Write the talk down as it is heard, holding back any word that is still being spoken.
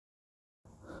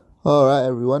Alright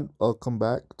everyone, welcome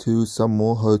back to some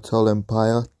more Hotel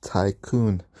Empire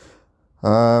Tycoon.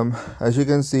 As you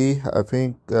can see, I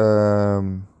think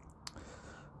for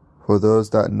those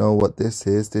that know what this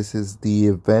is the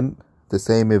event, the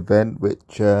same event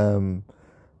which I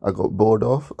got bored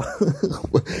of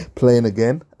playing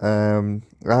again. I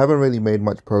haven't really made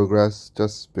much progress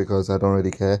just because I don't really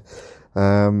care.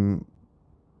 But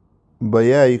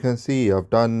yeah, you can see I've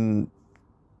done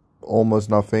almost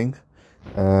nothing.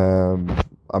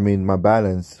 I mean, my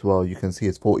balance, well, you can see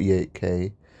it's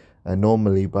 48k, and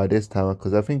normally by this time,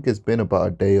 because I think it's been about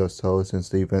a day or so since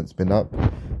the event's been up,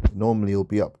 normally it'll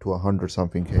be up to 100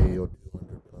 something k or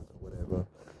 200 plus or whatever.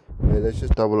 Okay, let's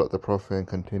just double up the profit and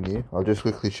continue. I'll just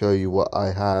quickly show you what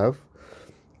I have.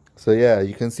 So yeah,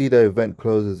 you can see the event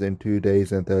closes in 2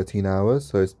 days and 13 hours,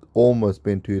 so it's almost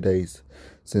been 2 days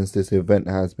since this event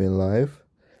has been live.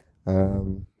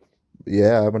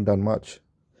 Yeah, I haven't done much.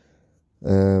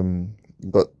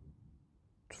 Got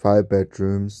 5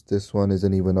 bedrooms. This one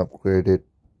isn't even upgraded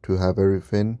to have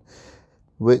everything,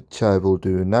 which I will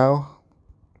do now.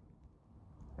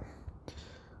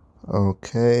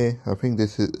 Okay, I think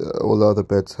this is all the other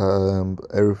beds have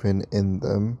everything in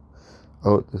them.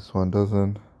 Oh, this one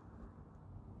doesn't.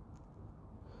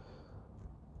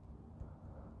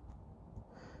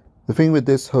 The thing with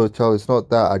this hotel is not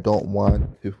that I don't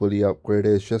want to fully upgrade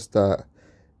it, it's just that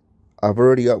I've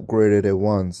already upgraded it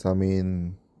once. I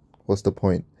mean, what's the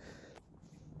point?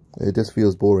 It just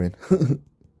feels boring.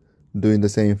 Doing the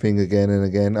same thing again and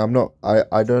again. I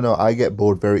don't know, I get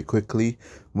bored very quickly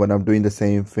when I'm doing the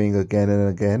same thing again and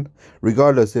again,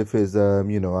 regardless if it's I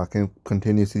can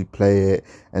continuously play it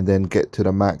and then get to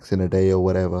the max in a day or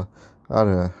whatever. I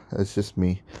don't know, it's just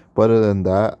me. But other than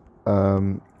that,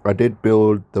 I did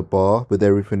build the bar with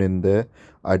everything in there.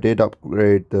 I did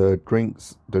upgrade the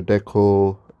drinks, the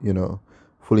decor,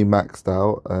 fully maxed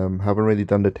out. Haven't really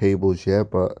done the tables yet,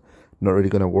 but not really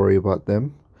gonna worry about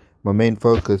them. My main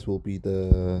focus will be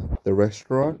the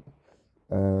restaurant.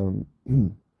 We're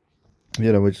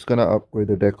just gonna upgrade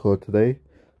the decor today.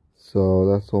 So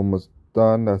that's almost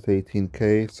done. That's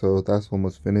 18k, so that's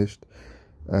almost finished.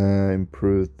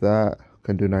 Improve that,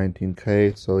 can do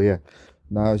 19k. So yeah,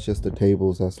 now it's just the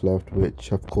tables that's left,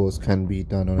 which of course can be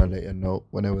done on a later note,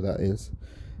 whenever that is.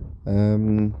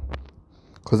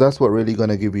 Because that's what really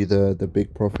gonna give you the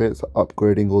big profits,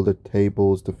 upgrading all the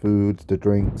tables, the foods, the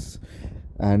drinks,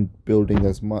 and building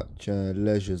as much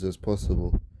leisures as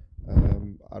possible.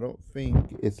 I don't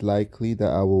think it's likely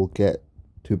that I will get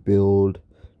to build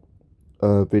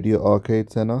a video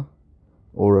arcade center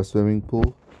or a swimming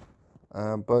pool,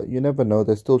 but you never know.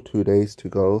 There's still 2 days to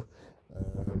go.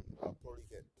 I'll probably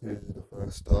get to the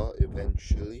first star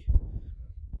eventually.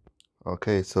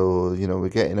 Okay, so we're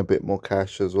getting a bit more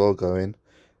cash as well going.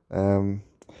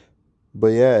 But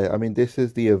yeah, I mean, this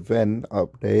is the event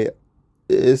update.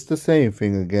 It's the same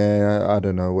thing again. I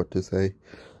don't know what to say.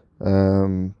 I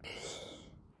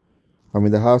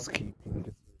mean, the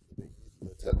housekeeping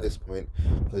at this point,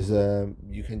 because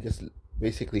you can just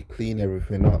basically clean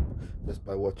everything up just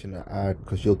by watching an ad,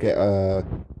 because you'll get a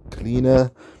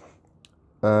cleaner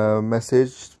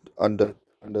message under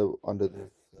this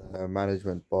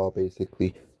management bar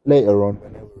basically later on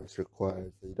whenever it's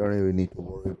required, so you don't really need to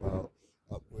worry about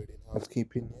upgrading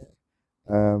housekeeping yet.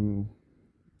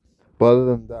 But other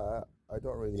than that, I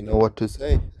don't really know what to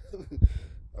say.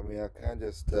 I mean, I can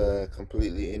just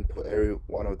completely input every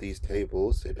one of these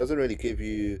tables. It doesn't really give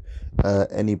you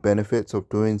any benefits of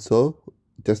doing so,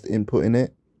 just inputting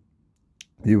it.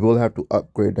 You will have to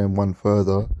upgrade them one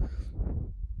further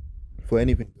for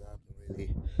anything to happen,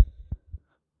 really.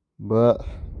 But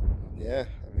yeah,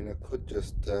 I mean, I could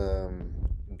just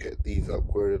get these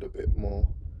upgraded a bit more.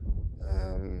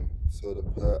 So the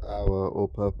per hour or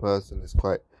per person is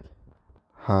quite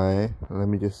high. Let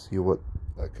me just see what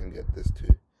I can get this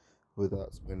to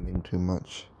without spending too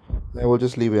much. Then we'll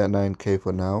just leave it at 9k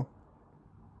for now.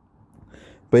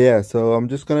 But yeah, so I'm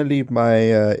just gonna leave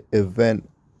my event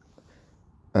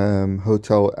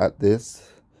hotel at this.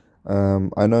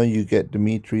 I know you get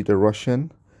Dmitry the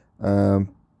Russian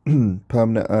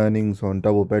permanent earnings on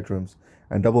double bedrooms,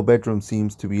 and double bedroom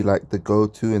seems to be like the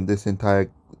go-to in this entire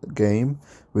game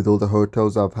with all the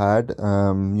hotels I've had.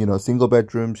 Single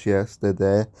bedrooms, yes, they're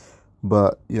there,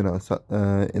 but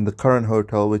in the current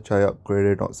hotel which I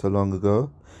upgraded not so long ago,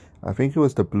 I think it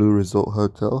was the Blue Resort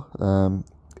Hotel,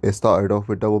 it started off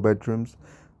with double bedrooms,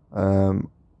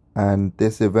 and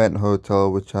this event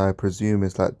hotel, which I presume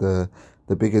is like the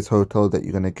biggest hotel that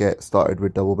you're gonna get, started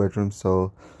with double bedrooms.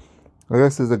 So I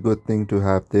guess it's a good thing to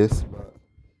have this, but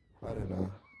I don't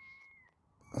know.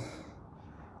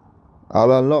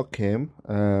 I'll unlock him.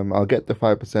 I'll get the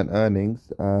 5%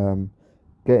 earnings.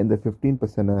 Getting the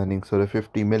 15% earnings, so the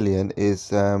 50 million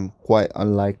is quite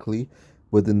unlikely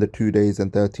within the 2 days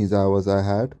and 13 hours I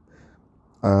had.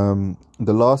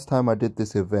 The last time I did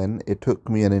this event, it took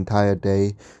me an entire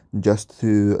day just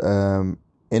to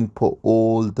input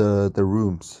all the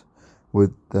rooms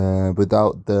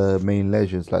without the main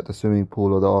leisures like the swimming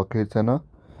pool or the arcade center.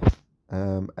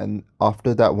 And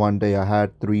after that one day, I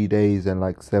had 3 days and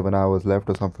like 7 hours left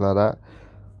or something like that.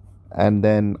 And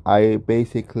then I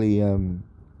basically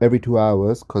every 2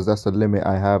 hours, because that's the limit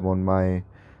I have on my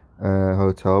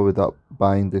hotel without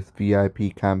buying this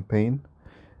VIP campaign.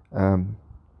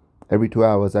 Every 2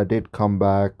 hours I did come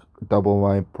back, double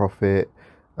my profit,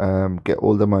 get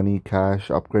all the money, cash,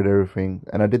 upgrade everything.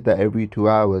 And I did that every 2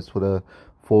 hours for the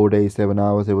 4 days, 7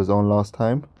 hours it was on last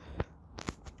time.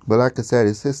 But like I said,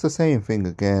 it's the same thing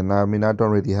again. I mean, I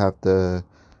don't really have the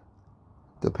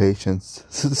patience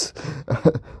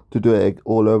to do it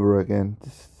all over again.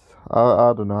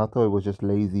 I don't know. I thought it was just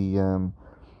lazy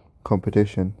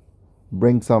competition.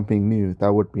 Bring something new.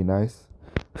 That would be nice.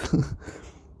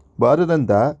 But other than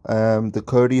that, the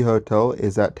Cody Hotel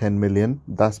is at 10 million.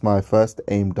 That's my first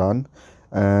aim done.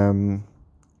 You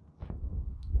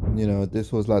know,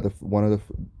 this was like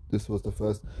this was the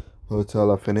first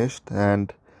hotel I finished,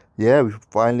 and yeah, we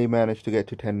finally managed to get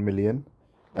to 10 million.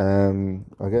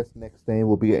 I guess next aim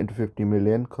will be getting to 50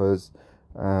 million, because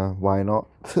why not?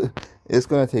 It's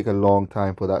gonna take a long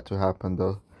time for that to happen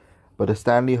though. But the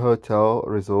Stanley Hotel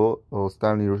Resort, or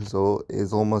Stanley Resort,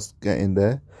 is almost getting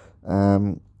there.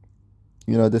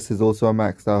 You know, this is also a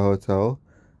maxed out hotel.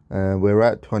 We're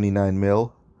at 29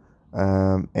 mil.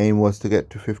 Aim was to get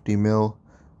to 50 mil.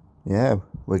 Yeah,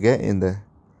 we're getting there.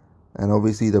 And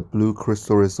obviously the Blue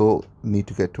Crystal Resort need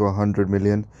to get to 100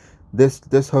 million.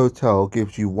 This hotel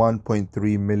gives you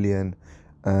 1.3 million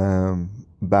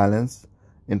balance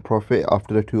in profit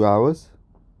after the 2 hours.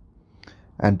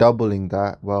 And doubling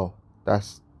that, well,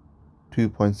 that's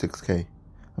 2.6k.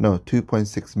 No,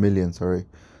 2.6 million, sorry.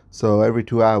 So every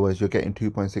 2 hours you're getting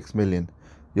 2.6 million.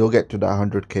 You'll get to that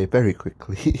 100k very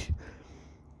quickly.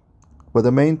 But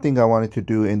the main thing I wanted to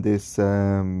do in this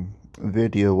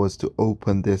video was to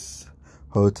open this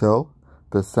hotel,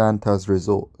 the Santa's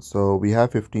Resort. So we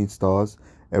have 15 stars.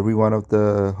 Every one of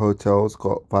the hotels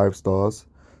got 5 stars.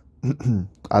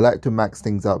 I like to max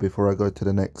things out before I go to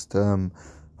the next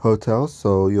hotel.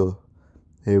 So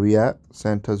here we are,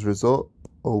 Santa's Resort,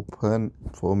 open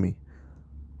for me.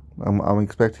 I'm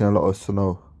expecting a lot of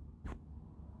snow.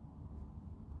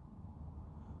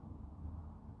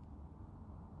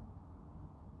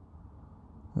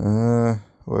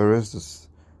 Where is this?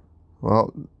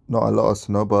 Well, not a lot of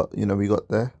snow, but you know, we got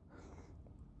there.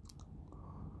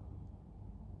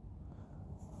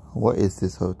 What is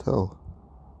this hotel?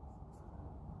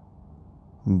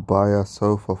 Buy a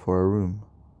sofa for a room.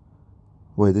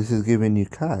 Wait, this is giving you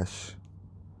cash.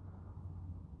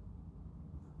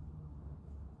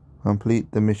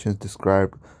 Complete the missions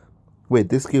described. Wait,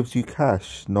 this gives you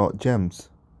cash, not gems.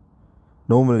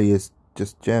 Normally it's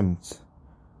just gems.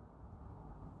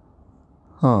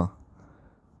 Huh.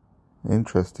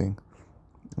 Interesting.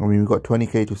 I mean, we've got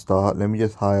 20k to start. Let me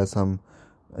just hire some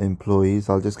employees.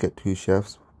 I'll just get 2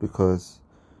 chefs, because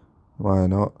why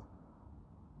not?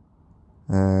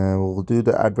 We'll do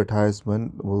the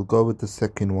advertisement. We'll go with the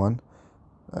second one.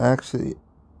 Actually,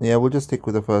 yeah, we'll just stick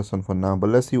with the first one for now. But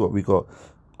let's see what we got.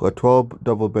 Got 12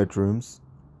 double bedrooms,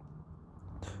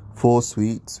 4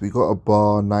 suites. We got a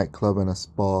bar, nightclub, and a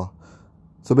spa.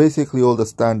 So basically all the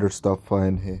standard stuff are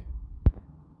in here.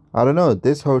 I don't know,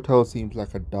 this hotel seems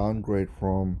like a downgrade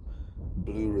from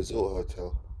Blue Resort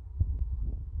Hotel.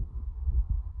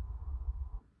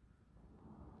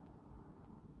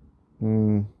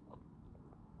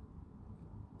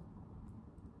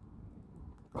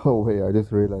 Oh wait, I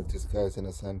just realized this guy's in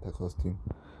a Santa costume.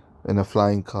 In a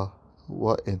flying car.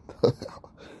 What in the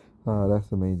Oh,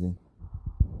 that's amazing.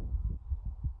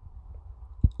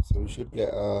 So we should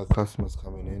get customers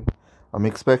coming in.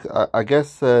 I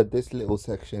guess this little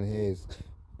section here is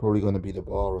probably going to be the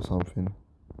bar or something.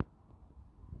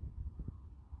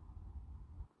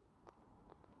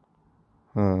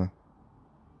 Huh.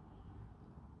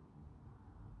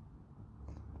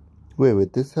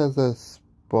 Wait, this has a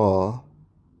spa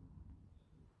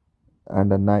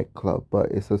and a nightclub,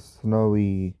 but it's a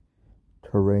snowy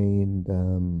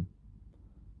terrain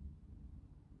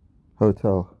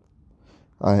hotel.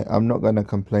 I'm not gonna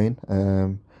complain.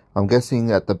 I'm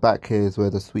guessing at the back here is where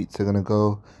the suites are gonna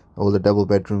go. All the double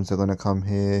bedrooms are gonna come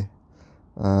here.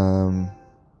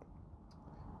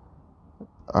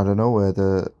 I don't know where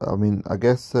I mean, I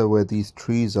guess where these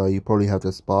trees are, you probably have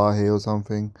the spa here or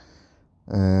something.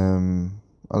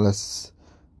 Unless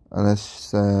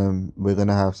we're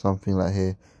gonna have something like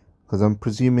here, because I'm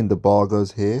presuming the bar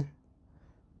goes here.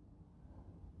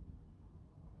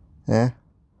 Yeah,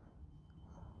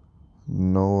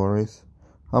 no worries.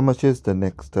 How much is the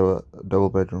next double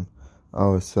bedroom?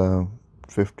 Oh, it's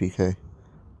 50k.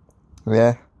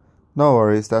 Yeah, no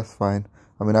worries, that's fine.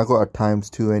 I mean, I got a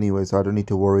 ×2 anyway, so I don't need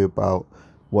to worry about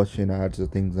watching ads or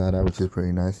things like that, which is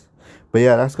pretty nice. But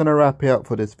yeah, that's gonna wrap it up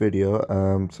for this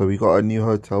video. So we got a new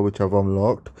hotel which I've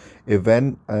unlocked.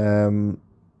 Event,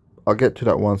 I'll get to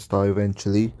that 1-star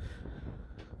eventually.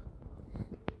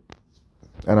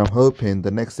 And I'm hoping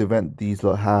the next event these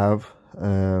lot have,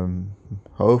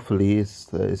 hopefully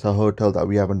it's a hotel that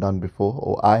we haven't done before,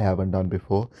 or I haven't done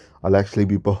before. I'll actually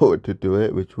be bored to do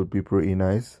it, which would be pretty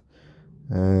nice.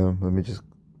 Let me just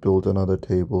build another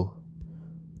table.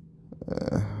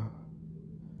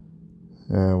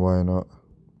 Yeah, why not?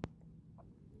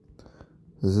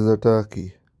 This is a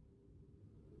turkey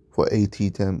for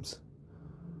 80 temps.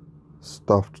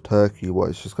 Stuffed turkey. What?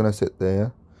 It's just gonna sit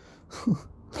there.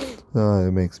 Oh,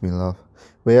 it makes me laugh.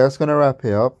 But yeah, it's gonna wrap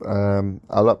it up.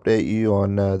 I'll update you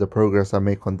on the progress I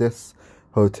make on this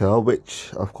hotel,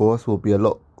 which of course will be a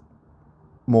lot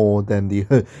more than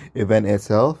the event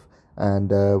itself.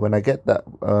 And when I get that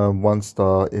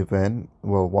 1-star event,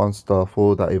 well, 1-star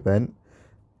for that event,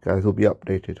 guys, will be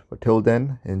updated. But till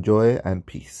then, enjoy and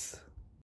peace.